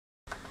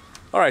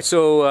All right,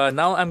 so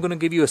now I'm going to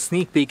give you a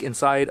sneak peek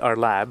inside our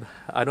lab.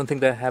 I don't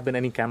think there have been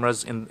any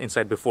cameras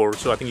inside before,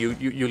 so I think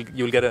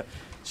you'll get a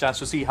chance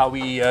to see how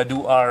we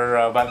do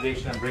our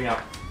validation and bring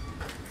up.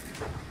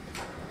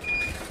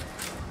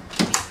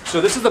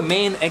 So this is the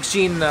main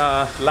X-Gene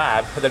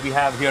lab that we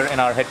have here in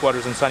our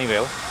headquarters in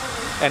Sunnyvale.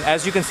 And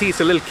as you can see, it's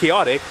a little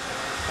chaotic,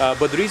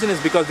 but the reason is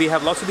because we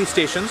have lots of these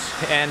stations,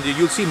 and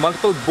you'll see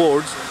multiple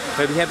boards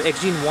where we have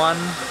X-Gene 1,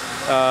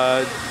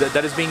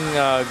 that is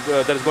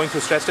going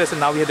through stress test, and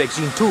now we have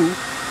X-Gene 2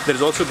 that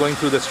is also going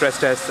through the stress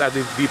test as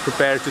we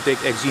prepare to take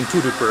X-Gene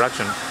 2 to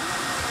production.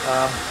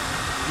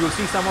 You will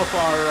see some of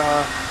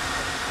our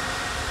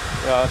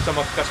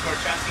customer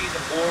chassis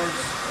and boards,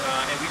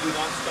 and we do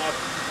non-stop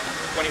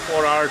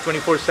 24-hour,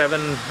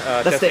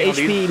 24/7 That's the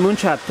HP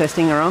Moonshot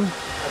testing around.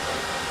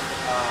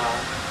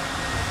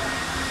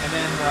 And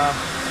then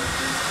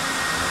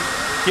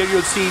here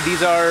you'll see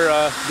these are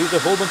a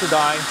whole bunch of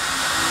die.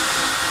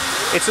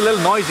 It's a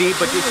little noisy,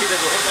 but you see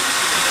there's a whole bunch of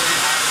systems that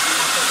we have.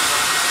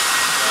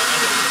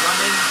 And this is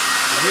running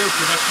real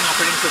production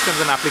operating systems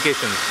and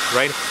applications,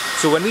 right?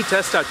 So when we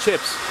test our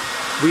chips,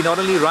 we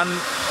not only run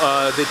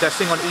the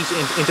testing on each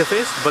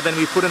interface, but then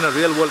we put in a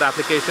real-world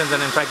applications, and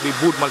in fact we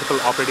boot multiple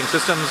operating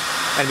systems,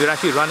 and we're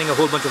actually running a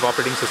whole bunch of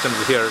operating systems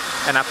here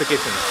and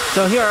applications.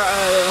 So here are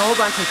a whole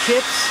bunch of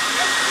chips,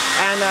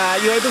 and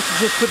you're able to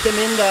just put them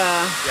in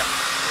the... Yeah.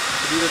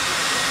 To do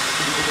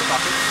the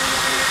socket.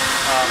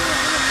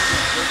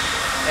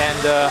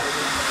 And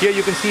here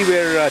you can see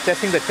we're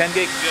testing the 10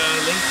 gig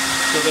link.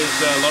 So there's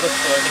a lot of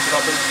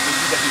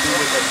interoperability that we do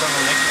with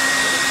external links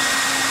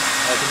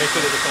to make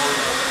sure that it's all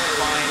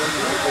fine.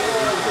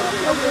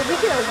 Okay, we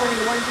can run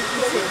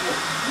 1GPC.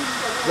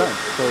 Right,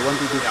 so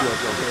 1GPC as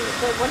well.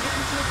 But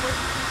 1GPC is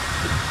what?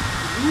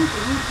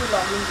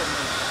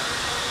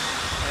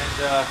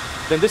 And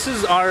then this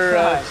is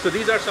our, so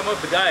these are some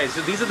of the guys.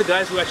 So these are the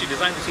guys who actually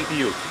designed the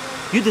CPU.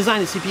 You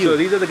designed the CPU? So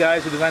these are the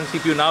guys who designed the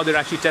CPU. Now they're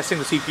actually testing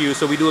the CPU.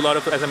 So we do a lot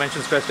of, as I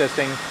mentioned, stress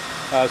testing.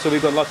 So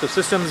we've got lots of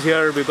systems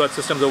here. We've got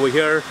systems over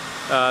here.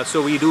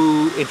 So we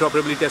do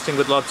interoperability testing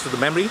with lots of the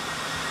memory.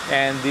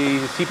 And the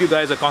CPU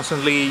guys are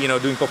constantly,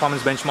 doing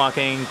performance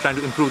benchmarking, trying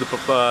to improve the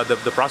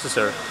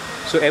processor.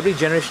 So every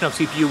generation of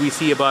CPU, we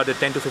see about a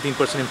 10 to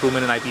 15%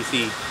 improvement in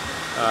IPC.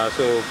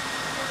 Do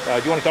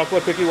you want to talk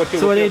about quickly what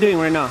you're... So what are you doing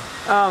right now?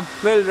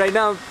 Well, right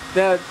now,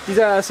 these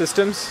are our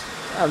systems.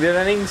 We're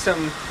running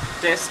some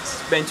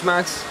tests,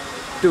 benchmarks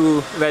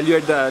to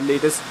evaluate the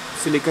latest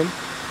silicon,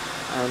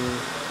 and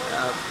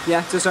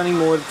yeah, just running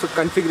more for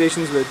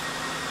configurations with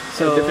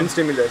different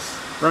stimulus.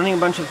 Running a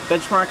bunch of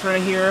benchmarks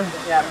right here.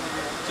 Yeah.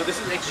 So this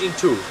is X-Gene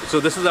 2.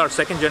 So this is our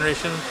second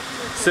generation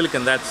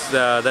silicon that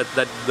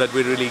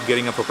we're really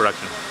getting up for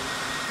production.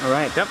 All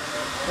right. Yep.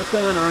 What's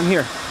going on around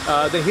here?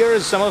 Then here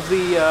is some of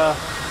the.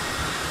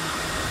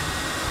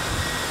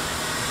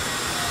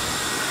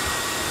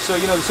 So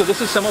this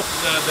is some of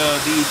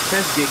the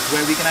test gigs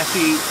where we can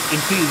actually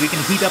we can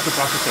heat up the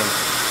processor.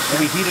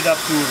 So we heat it up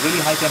to really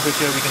high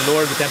temperature, we can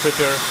lower the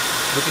temperature,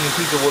 we can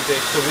increase the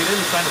voltage. So we're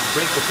really trying to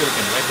break the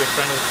silicon, right? We're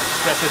trying to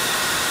stress it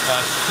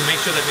to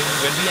make sure that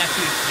when we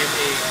actually give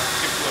a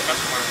chip to a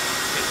customer,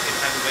 it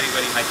has a very,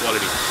 very high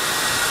quality.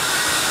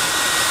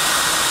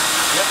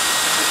 Yep,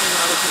 this is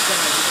another system,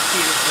 as you can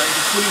see,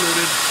 it's fully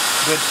loaded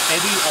with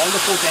all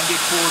the 4 10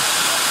 gig ports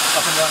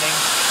up and running.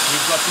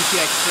 We've got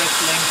PCI Express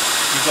links,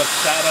 we've got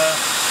SATA,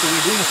 so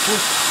we're doing a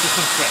full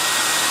system stress.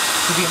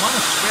 So the amount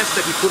of stress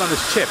that we put on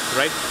this chip,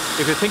 right,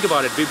 if you think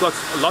about it, we've got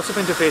lots of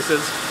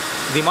interfaces,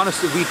 we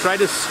try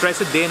to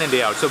stress it day in and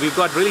day out. So we've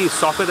got really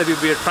software that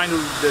we're trying to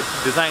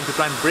design to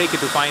try and break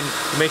it to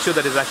make sure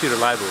that it's actually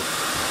reliable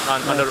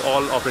under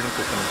all operating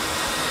systems.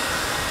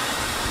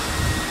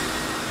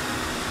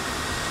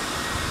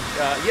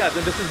 Yeah,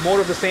 then this is more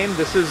of the same.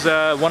 This is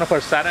one of our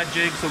SATA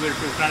jigs, so we're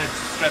trying to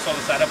stress all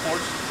the SATA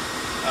ports.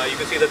 You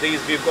can see that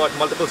we've got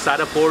multiple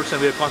SATA ports,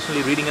 and we're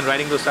constantly reading and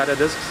writing those SATA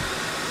disks.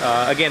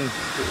 Again,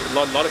 a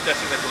lot of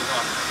testing that goes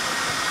on.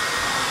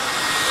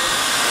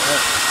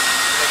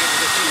 Again, you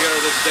can see here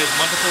there's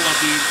multiple of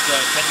these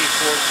 10 gig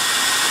ports.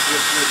 We're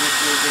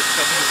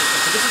testing the system.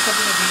 So this is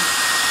something that we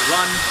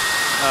run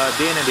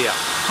day in and day out.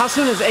 How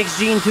soon is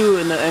X-Gene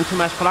 2 into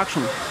mass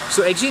production?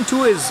 So X-Gene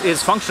 2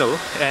 is functional,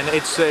 and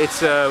it's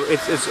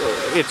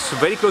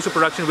very close to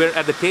production. We're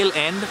at the tail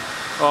end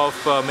of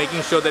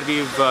making sure that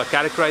we've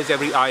characterized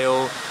every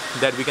I/O,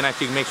 that we can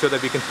actually make sure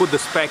that we can put the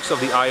specs of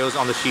the I/Os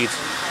on the sheets.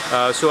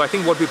 So I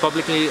think what we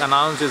publicly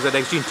announced is that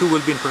X-Gene 2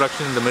 will be in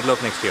production in the middle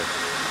of next year.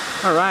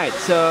 All right,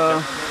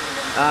 so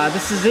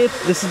this is it.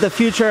 This is the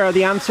future of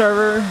the ARM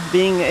server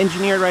being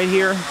engineered right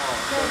here,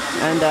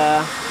 and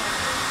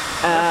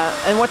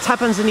what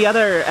happens in the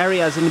other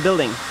areas in the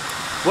building?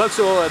 Well,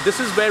 so this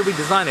is where we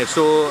design it.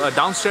 So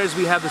downstairs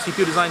we have the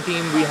CPU design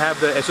team, we have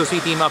the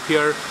SoC team up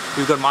here,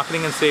 we've got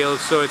marketing and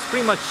sales. So it's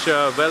pretty much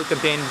well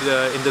contained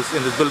in this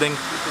building.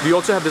 We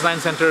also have design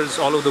centers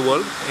all over the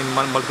world in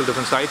multiple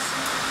different sites.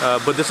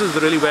 But this is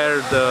really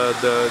where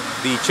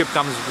the chip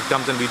comes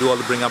and we do all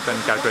the bring up and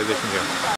characterization here.